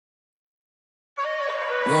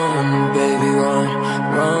Run, baby, run,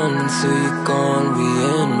 run until you're gone. We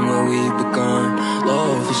end where we begun.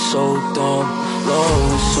 Love is so dumb,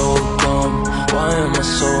 love is so dumb. Why am I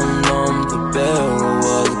so numb? The barrel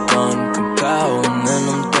of the gun, compile and then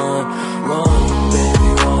I'm done. Run, baby,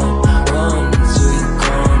 run, run until you're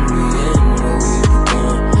gone. We end where we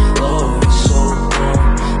begun. Love is so dumb,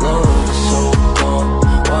 love is so dumb.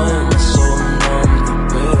 Why am I so numb? The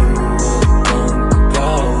barrel of the gun,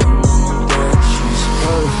 compile and then I'm done. She's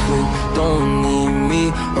perfect, don't need me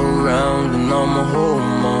around, and I'ma hold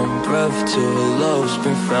my breath till her love's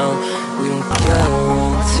been found. We don't care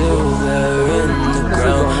until they're in the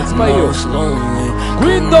ground. Saliou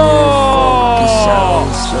Guindo!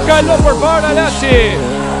 Kalon përpara Laçi.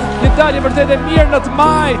 Një dalje vërtet e mirë në të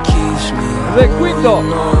majt. Dhe Guindo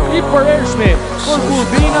i përhershmi për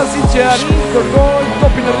Kudina si që arrin kërkojnë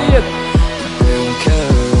topin e rrjet.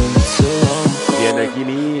 Viene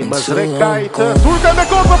Gini, Mazrekajt, turka me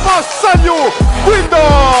kohë për pas Saliou Guindo!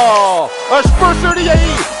 Është përsëri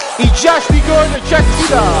ai i 6 ligoj në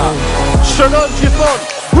qakësida. Shënon gjithmonë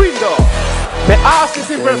Guindo me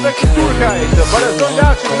asisin perfekt të turkajt. Barazon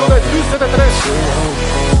Laçi minuta 43.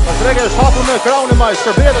 Mazrekaj është hapur në ekranin e maj,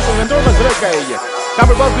 shërbet është vendor Mazrekaj. Ka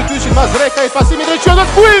përballë fytyshin Mazrekaj, pasimi drejt qendrës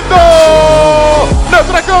Guindo! Në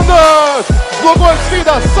 3 këndës! Zgjohet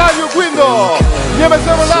sfida Saliou Guindo.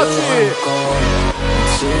 1-0 Laçi.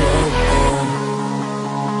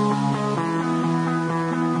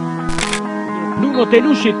 Nuno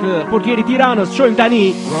Telushit, portieri Tiranës, shojmë tani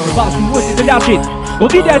pas mbuesit të Laçit.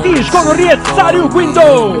 Goditja e tij shkon në rrjet Saliou Guindo.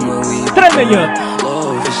 3-1.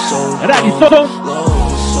 Realizon.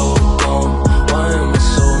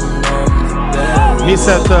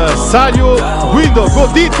 Niset Saliou Guindo,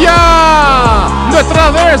 goditja në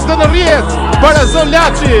travers dhe në rrjet Barazon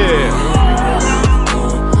Laçi.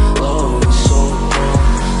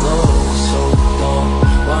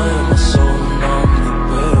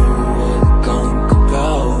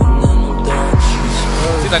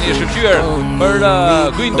 Tani është shqyr për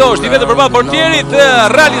Guindo, është i vetë përballë portierit,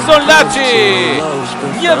 realizon Laçi.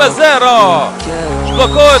 1-0.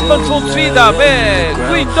 Zhbllokohet më në fund sfida me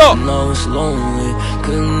Guindo.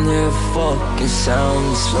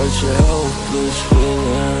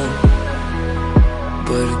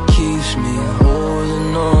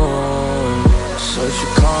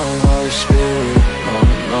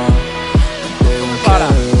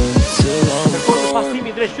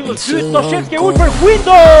 Pasimi drejt qyllës dytë, Toshevski ullë për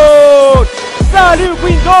Guindo! Saliou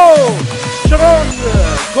Guindo! Shëron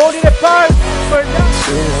golin e parë për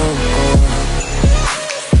Laçi.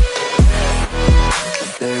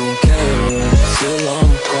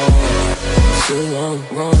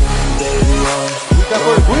 Luka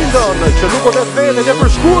për Guindo, që nuk o të thele dhe për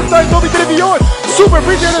shkurta i dobi të revijojnë. Super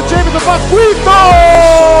pritje në qepit të pas Guindo!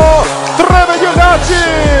 3-1 Laçi!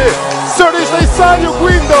 Sërish dhe i Saliou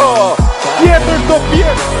Guindo! Tjetër do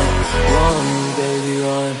pjesë.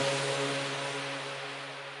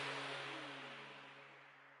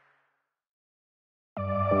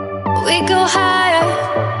 We go higher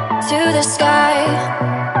to the sky,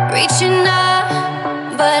 reaching up,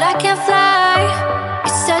 but I can't fly.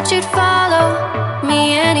 You said you'd follow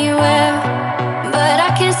me anywhere, but I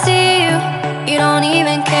can't see you, you don't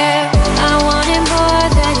even care. I wanted more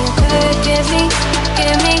than you could give me,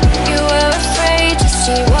 you were afraid to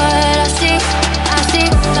see what I see.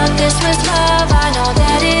 Thought this was love, I know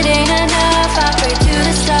that it ain't enough. I pray to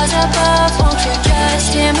the stars above, won't you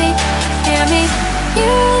just hear me, hear me? You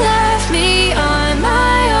left me on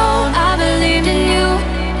my own, I believed in you,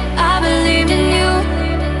 I believed in you.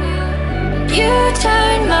 You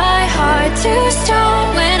turned my heart to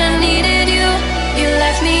stone when I needed you. You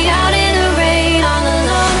left me out in the rain all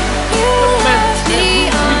alone. You left me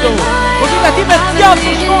on my own, I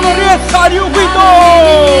believed in you. Saliou Guindo!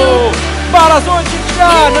 Barazon që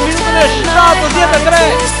në minutën e 73.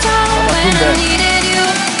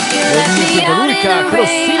 Luka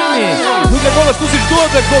Krosimi. Nuk e bëllë këtu si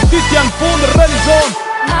shduhet dhe goditja në fund realizon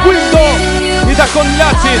Guindo i takon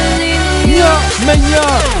Laçit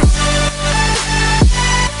 1-1.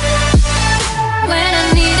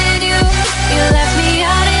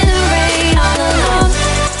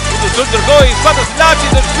 Të ndërgoj fatës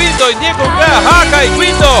Laçit është Guindo, i ndjekur nga haka i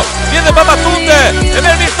Guindo, vjen dhe baba tunde, e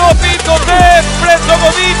merr mirë topin, Kornet, Fred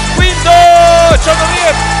Dogovic, Guindo, çon në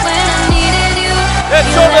rrjet. E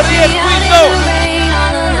çon në rrjet Guindo.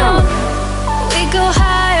 We go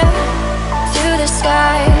higher to the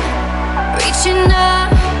sky, reaching up,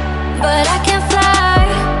 but I can't fly.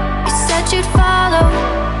 You said you'd follow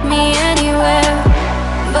me anywhere,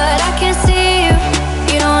 but I can't see you,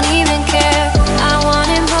 you don't even care. I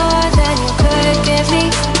wanted more than you could give me,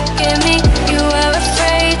 you were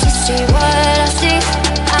afraid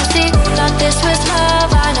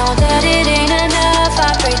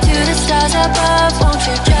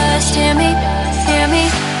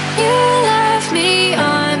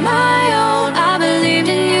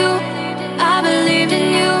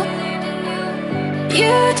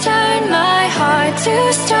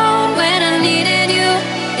to stone. When I needed you,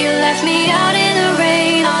 you left me out in the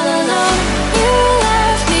rain all alone. You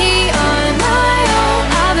left me on my own.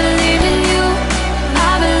 I believed in you,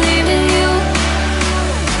 I believed in you.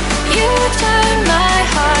 You turned my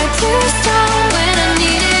heart to stone. When I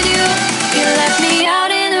needed you, you left me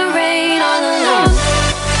out in the rain all alone.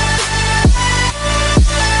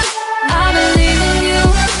 I believe in you,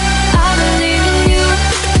 I believe in you.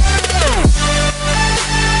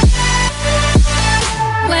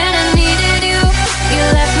 When I needed you, you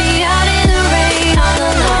left me out in the rain all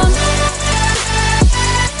alone.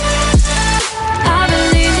 I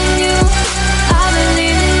believe in you, I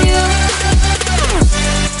believe in you.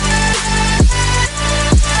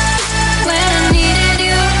 When I needed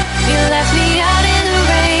you, you left me out in the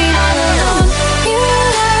rain all alone. You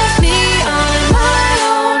left me on my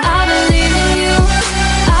own. I believe in you,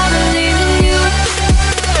 I believe in you.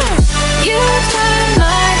 You turned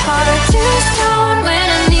my heart to stone. When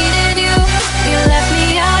I needed you, you left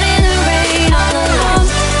me out in the rain all alone.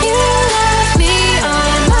 You left me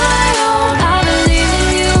on my own. I believe in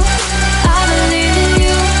you, I believe in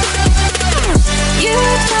you. You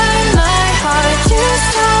turned my heart to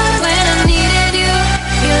stone. When I needed you,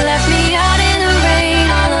 you left me out in the rain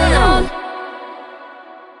all alone.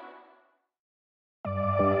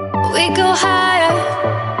 We go higher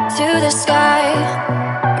to the sky,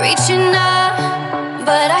 reaching up,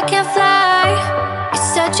 but I can't fly. You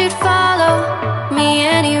said you'd follow me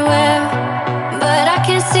anywhere, but I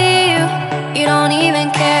can't see you, you don't even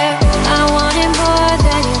care. I wanted more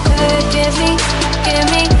than you could give me, give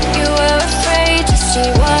me. You were afraid to see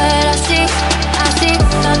what I see, I see.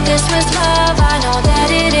 Thought this was love, I know that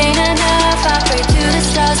it ain't enough. I pray to the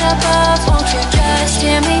stars above, won't you just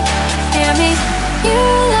hear me, hear me. You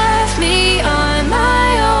left me on my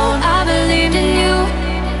own. I believed in you,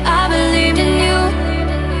 I believed in you.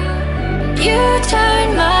 You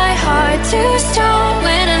turned my heart to stone.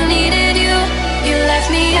 When I needed you, you left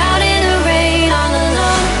me out in the rain all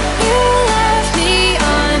alone. You left me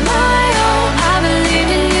on my own. I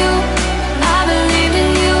believed in you, I believed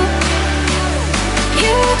in you.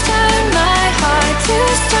 You turned my heart to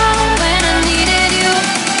stone. When I needed you,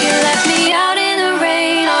 you left me out in the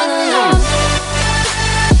rain all alone.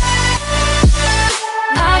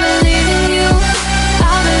 I believe in you,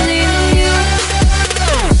 I believe in you.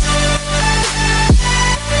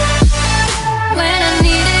 When I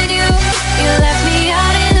needed you, you left me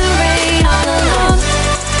out in the rain all alone.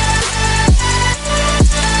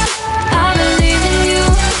 I believe in you,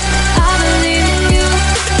 I believe in you.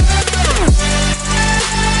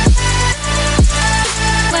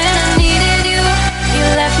 When I needed you, you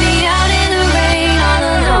left me out in the rain all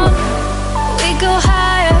alone. We go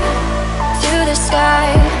higher to the sky,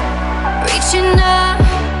 reaching up,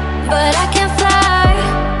 but I can't fly.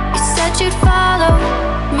 You said you'd follow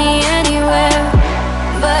me anywhere,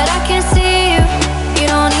 but I can't see you, you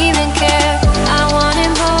don't even care. I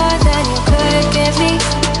wanted more than you could give me,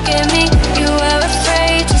 give me. You were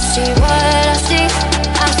afraid to see what I see,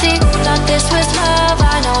 I see. Thought this was love,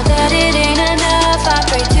 I know that it ain't enough. I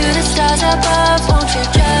pray to the stars above, won't you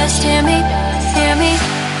just hear me, hear me.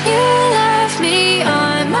 You left me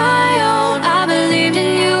on my own. I believed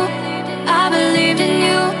in you, I believed in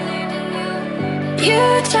you. You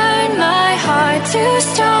turned my heart to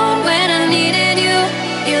stone.